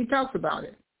 And he talks about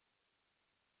it.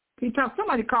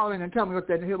 Somebody call in and tell me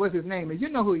what his name is. You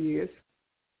know who he is.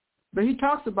 But he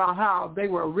talks about how they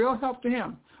were a real help to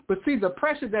him. But see, the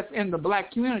pressure that's in the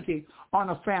black community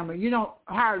on a family, you don't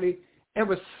hardly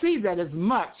ever see that as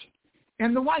much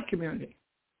in the white community.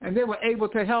 And they were able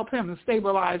to help him and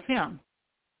stabilize him.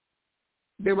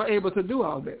 They were able to do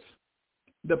all this.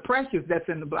 The pressure that's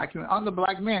in the black community, on the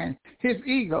black man, his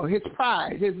ego, his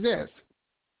pride, his this,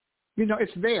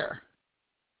 it's there.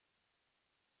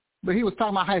 But he was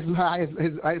talking about how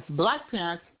his black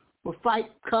parents would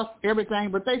fight, cuss,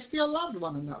 everything, but they still loved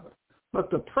one another.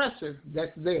 But the pressure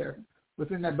that's there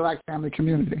within that black family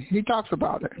community, he talks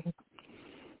about it.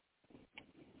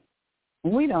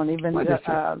 We don't even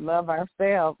love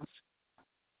ourselves.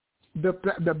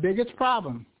 The biggest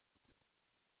problem.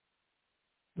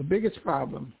 The biggest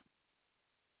problem.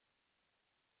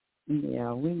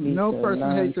 Yeah, we need no to person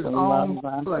learn hates his to own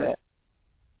love flesh.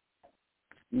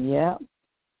 Yeah.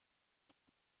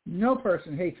 No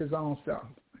person hates his own self.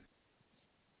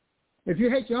 If you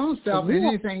hate your own self and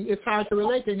anything, it's hard to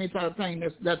relate to any type of thing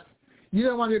that's you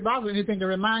don't want to be bothered with anything to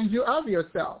remind you of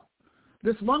yourself.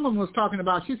 This woman was talking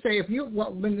about, she said, if you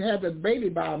when you have a baby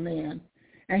by a man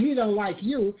and he don't like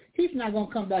you, he's not going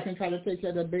to come back and try to take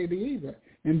care of that baby either.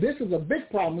 And this is a big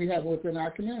problem we have within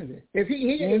our community. If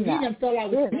he didn't feel like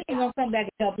he ain't going to come back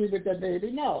and help you with that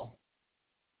baby, no.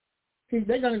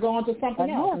 They're going to go on to something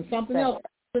else and something else,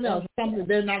 something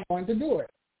they're not going to do it.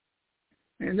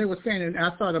 And they were saying, and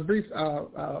I saw a brief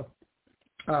something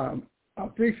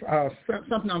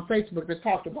on Facebook that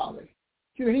talked about it.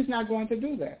 She said, he's not going to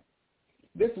do that.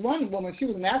 This one woman, she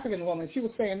was an African woman, she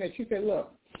was saying that, she said,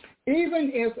 look,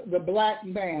 even if the black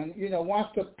man,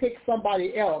 wants to pick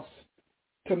somebody else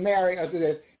to marry or to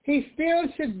this, he still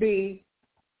should be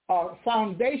a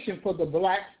foundation for the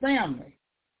black family.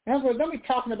 In other words, don't be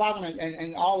talking about him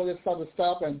and all of this other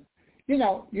stuff, and,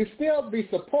 you still be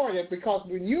supportive, because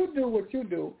when you do what you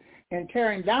do in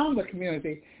tearing down the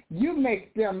community, you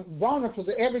make them vulnerable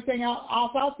to everything else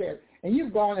out there. And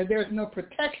you've gone and there's no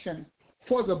protection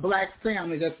for the black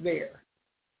family that's there.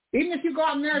 Even if you go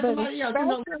out and marry somebody else,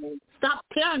 stop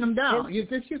tearing them down.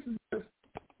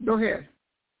 Go ahead.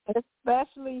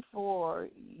 Especially for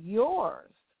yours.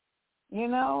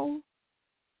 You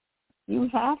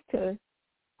have to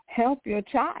help your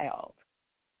child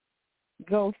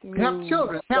go through. Help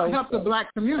children. Help the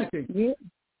black community. Yeah.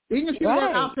 Even if you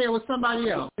work out there with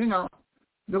somebody else,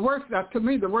 the worst, to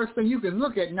me, the worst thing you can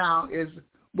look at now is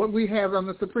what we have on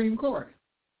the Supreme Court.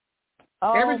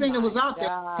 Everything that was out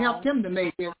there helped him to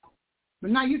make it,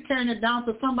 but now you're tearing it down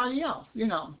to somebody else,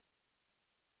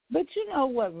 But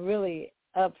what really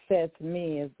upsets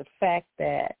me is the fact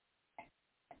that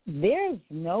there's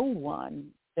no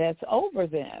one that's over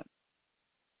them.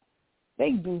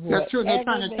 They do whatever that's true. They're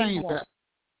trying to change that.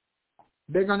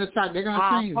 They're going to change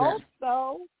that.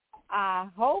 I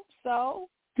hope so.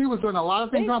 He was doing a lot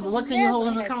of things wrong, but what can you hold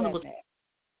him accountable?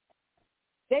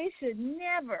 They should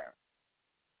never,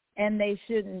 and they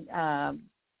shouldn't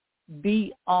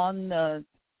be on the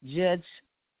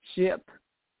judgeship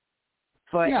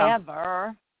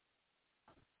forever.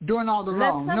 Yeah. Doing all the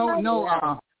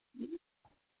wrong.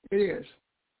 It is.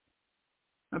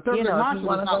 Thurgood Marshall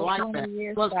was not like that.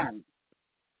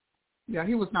 Yeah,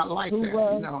 he was not like that. He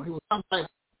was somebody.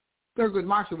 Thurgood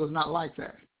Marshall was not like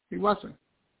that. He wasn't.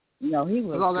 No, he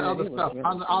was. With all that other stuff,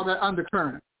 really all that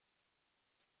undercurrent.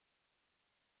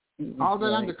 All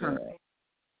that undercurrent. Good.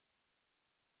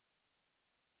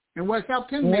 And what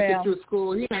helped him make it through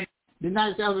school, he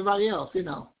denied to everybody else, He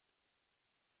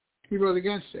wrote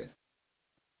against it.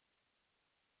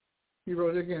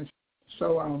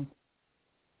 So,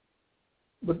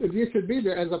 but you should be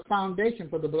there as a foundation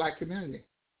for the black community.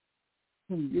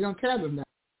 You don't tell them that.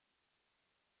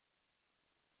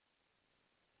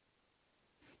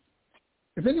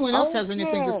 If anyone else has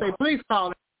anything to say, please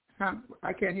call it.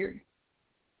 I can't hear you.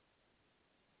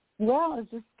 Well, I was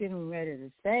just getting ready to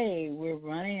say we're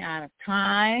running out of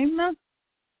time.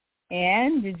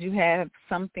 And did you have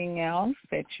something else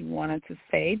that you wanted to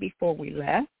say before we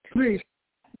left? Please.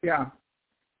 Yeah.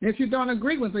 If you don't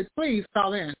agree with me, please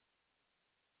call in.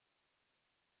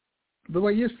 The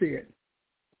way you see it.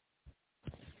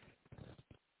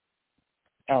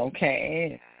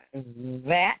 Okay. Is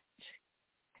that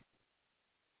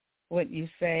what you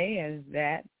say? Is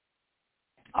that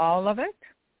all of it?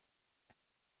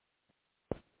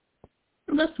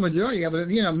 Well, that's the majority of it.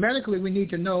 Medically we need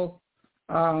to know,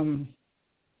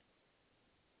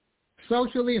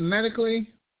 socially and medically.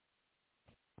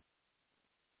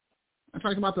 I'm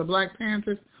talking about the Black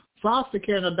Panthers. Foster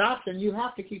care and adoption, you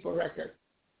have to keep a record.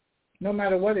 No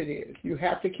matter what it is, you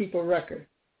have to keep a record.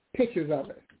 Pictures of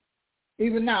it.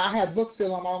 Even now, I have books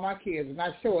still on all my kids, and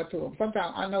I show it to them.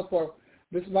 Sometimes I know for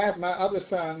my other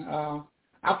son,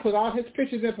 I put all his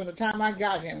pictures in from the time I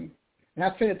got him, and I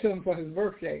sent it to him for his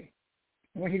birthday,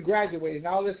 when he graduated, and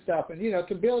all this stuff, and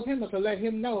to build him up, to let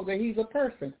him know that he's a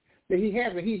person, that he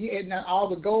has, and he had all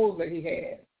the goals that he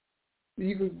had.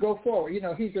 You could go forward.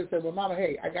 He just said, well, Mama,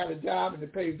 hey, I got a job and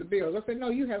it pays the bills. I said, no,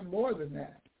 you have more than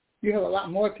that. You have a lot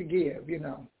more to give,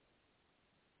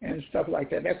 and stuff like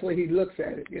that. That's the way he looks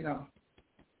at it,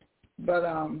 But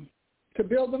to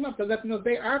build them up, to let them know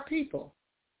they are people.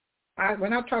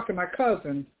 When I talk to my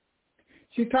cousin,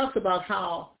 she talks about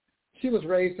how she was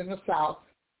raised in the South,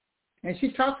 and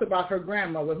she talks about her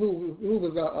grandmother who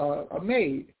was a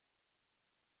maid.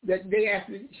 That they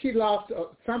asked, she lost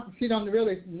something. She don't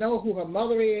really know who her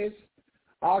mother is.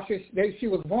 She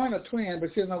was born a twin,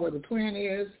 but she doesn't know where the twin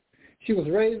is. She was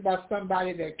raised by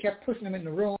somebody that kept pushing them in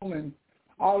the room and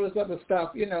all this other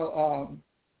stuff,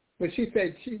 But she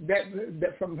said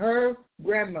that from her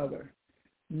grandmother,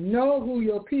 Know who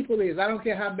your people is. I don't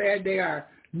care how bad they are.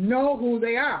 Know who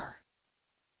they are.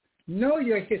 Know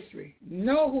your history.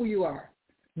 Know who you are.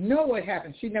 Know what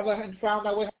happened. She never found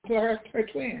out what happened to her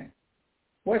twin.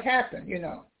 What happened,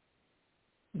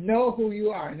 Know who you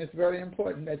are, and it's very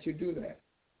important that you do that.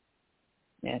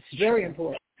 That's very true.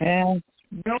 important. Yeah.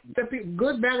 Know the people,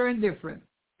 good, better, and different.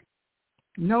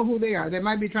 Know who they are. They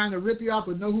might be trying to rip you off,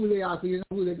 but know who they are, so you know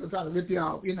who they're trying to rip you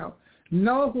off.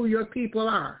 Know who your people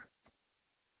are.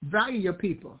 Value your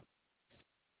people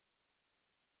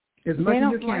as much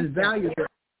as you can. Value them.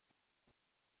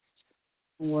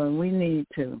 Well, we need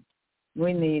to.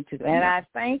 And I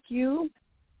thank you.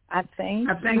 I thank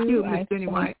you, Ms. Jenny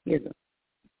White.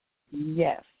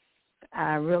 Yes,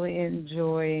 I really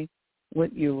enjoy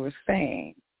what you were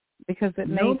saying because it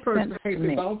makes sense to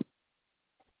me.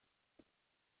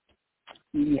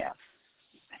 Yes.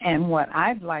 And what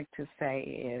I'd like to say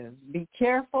is be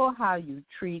careful how you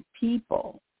treat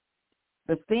people.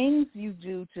 The things you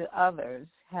do to others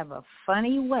have a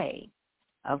funny way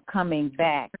of coming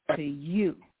back to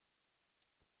you.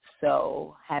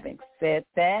 So having said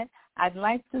that, I'd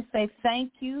like to say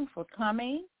thank you for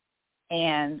coming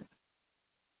and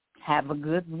have a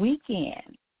good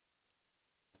weekend.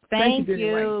 Thank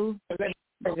you.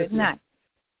 Good night.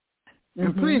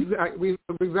 And please, we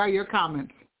value your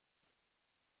comments.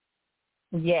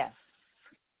 Yes.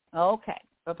 Okay.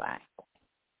 Bye-bye.